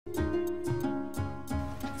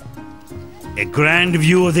A grand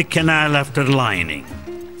view of the canal after lining.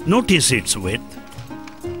 Notice its width.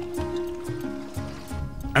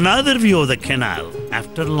 Another view of the canal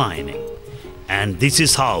after lining. And this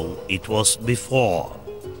is how it was before.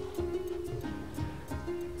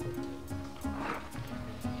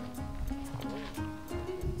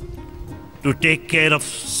 To take care of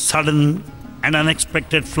sudden and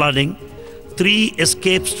unexpected flooding, 3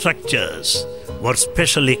 escape structures were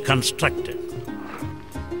specially constructed.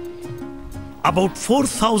 About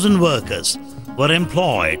 4,000 workers were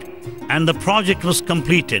employed and the project was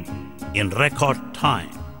completed in record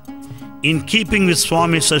time. In keeping with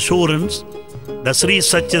Swami's assurance, the Sri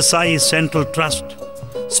Sathya Sai Central Trust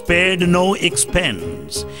spared no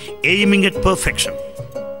expense, aiming at perfection.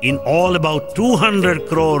 In all, about 200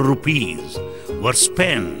 crore rupees were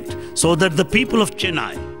spent so that the people of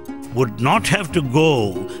Chennai would not have to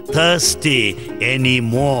go thirsty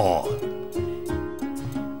anymore.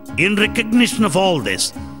 In recognition of all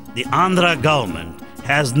this, the Andhra government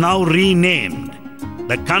has now renamed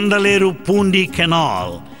the Kandalaru-Poondi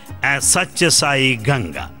Canal as Sai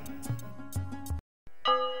Ganga.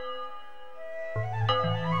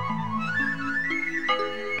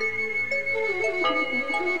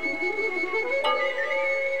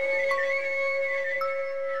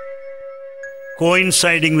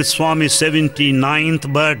 Coinciding with Swami's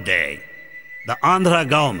 79th birthday, the Andhra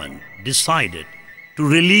government decided to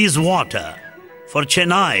release water for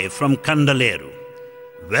Chennai from Kandalaru.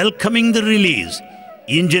 Welcoming the release,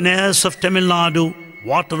 engineers of Tamil Nadu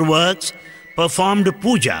Waterworks performed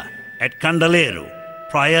puja at Kandalaru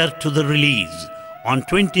prior to the release on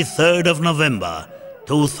 23rd of November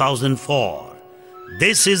 2004.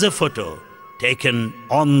 This is a photo taken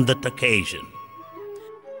on that occasion.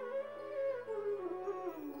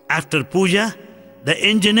 After puja, the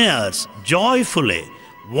engineers joyfully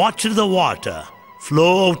watched the water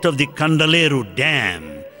flow out of the Kandalaru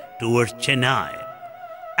Dam towards Chennai.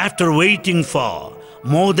 After waiting for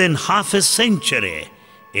more than half a century,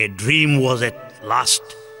 a dream was at last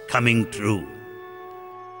coming true.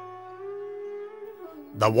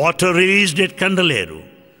 The water released at Kandalaru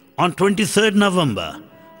on 23rd November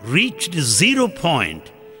reached 0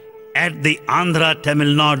 point at the Andhra-Tamil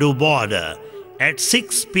Nadu border at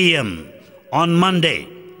 6 p.m. on Monday,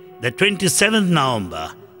 the 27th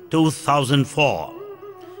November 2004.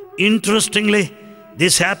 Interestingly,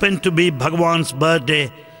 this happened to be Bhagawan's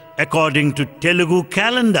birthday according to Telugu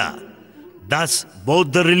calendar. Thus,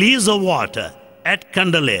 both the release of water at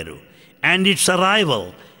Kandalaru and its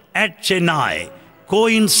arrival at Chennai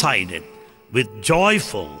coincided with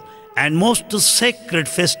joyful and most sacred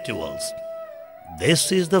festivals.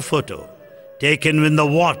 This is the photo taken when the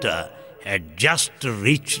water had just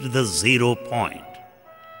reached the 0 point.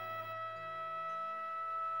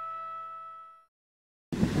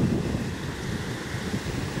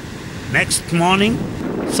 Next morning,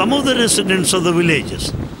 some of the residents of the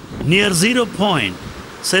villages near 0 point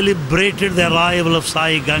celebrated the arrival of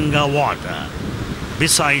Sai Ganga water,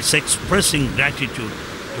 besides expressing gratitude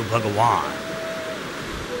to Bhagawan.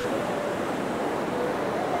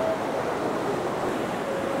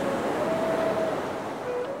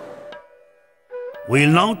 We'll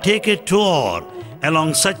now take a tour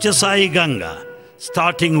along Sai Ganga,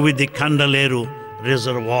 starting with the Kandalaru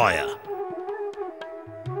Reservoir.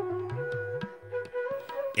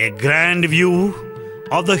 A grand view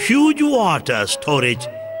of the huge water storage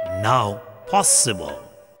now possible.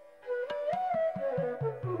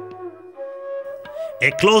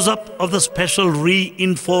 A close-up of the special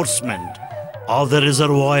reinforcement of the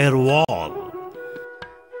reservoir wall.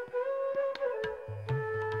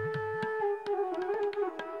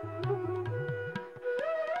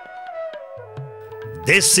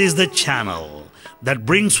 This is the channel that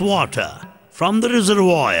brings water from the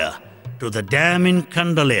reservoir to the dam in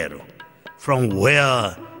Kandalaru, from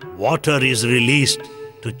where water is released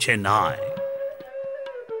to Chennai.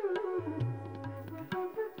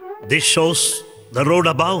 This shows the road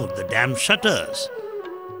above the dam shutters.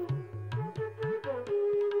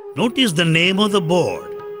 Notice the name of the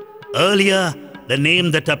board. Earlier, the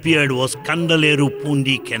name that appeared was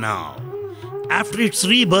Kandalaru-Poondi Canal. After its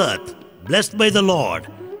rebirth, blessed by the Lord,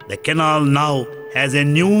 the canal now has a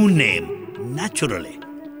new name, naturally.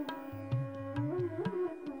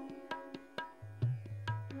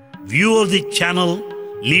 View of the channel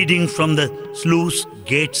leading from the sluice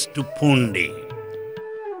gates to Poondi.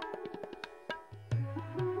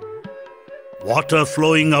 Water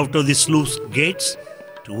flowing out of the sluice gates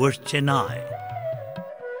towards Chennai.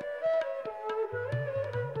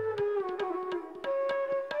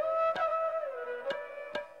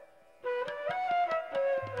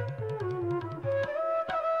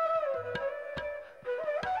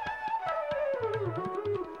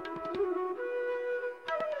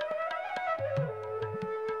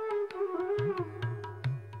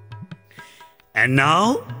 And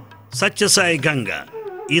now, Sathya Sai Ganga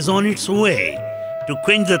is on its way to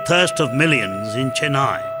quench the thirst of millions in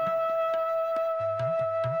Chennai.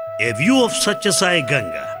 A view of Sathya Sai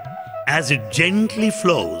Ganga as it gently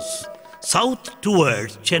flows south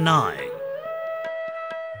towards Chennai.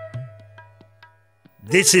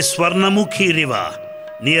 This is Swarnamukhi River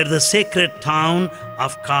near the sacred town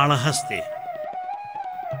of Kalahasti.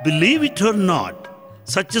 Believe it or not,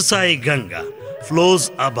 Sathya Sai Ganga flows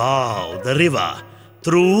above the river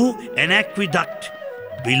through an aqueduct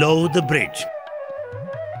below the bridge.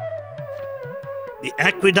 The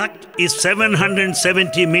aqueduct is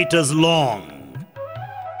 770 meters long.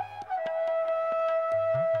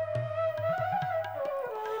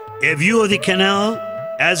 A view of the canal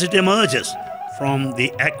as it emerges from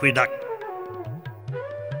the aqueduct.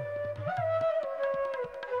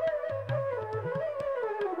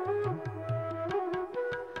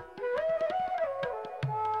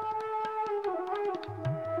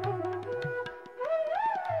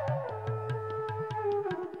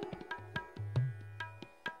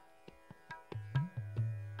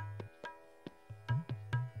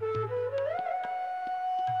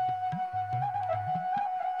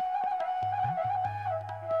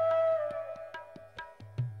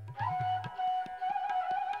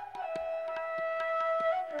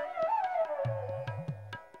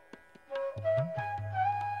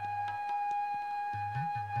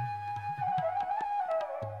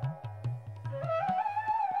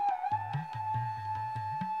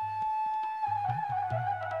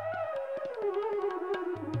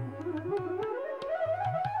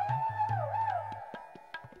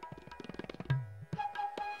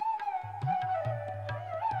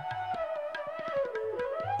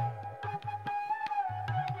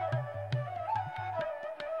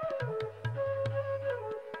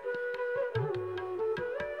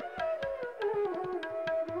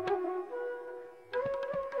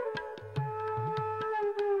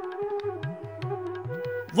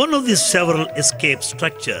 One of the several escape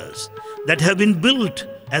structures that have been built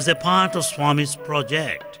as a part of Swami's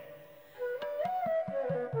project.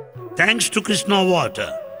 Thanks to Krishna water,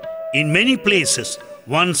 in many places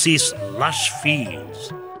one sees lush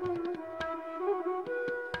fields.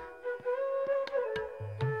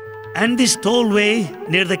 And this tollway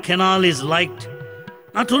near the canal is liked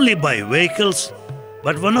not only by vehicles,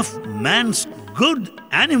 but one of man's good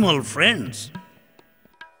animal friends.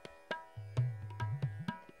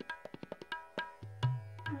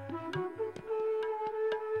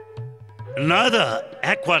 Another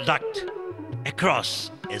aqueduct across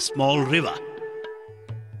a small river.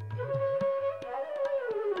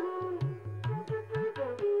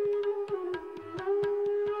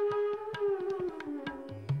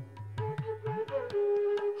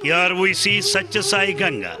 Here we see Sathya Sai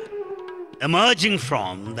Ganga emerging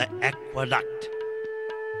from the aqueduct.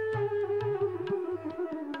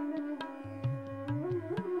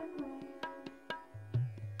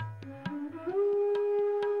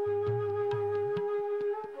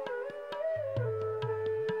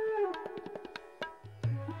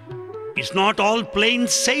 It's not all plain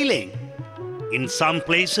sailing. In some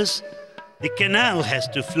places, the canal has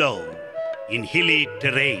to flow in hilly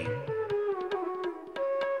terrain.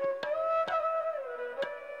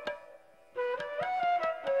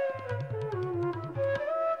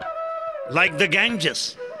 Like the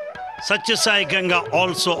Ganges, Sathya Sai Ganga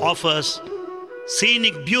also offers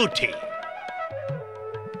scenic beauty.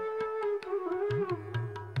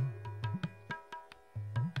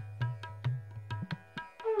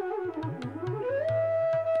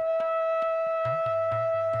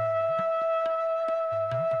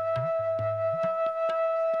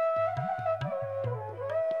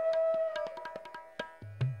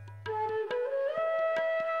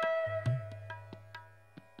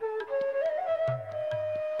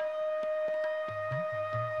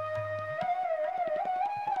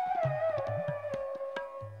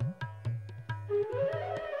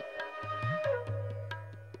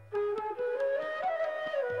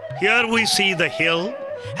 Here we see the hill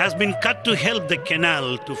has been cut to help the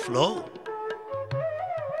canal to flow.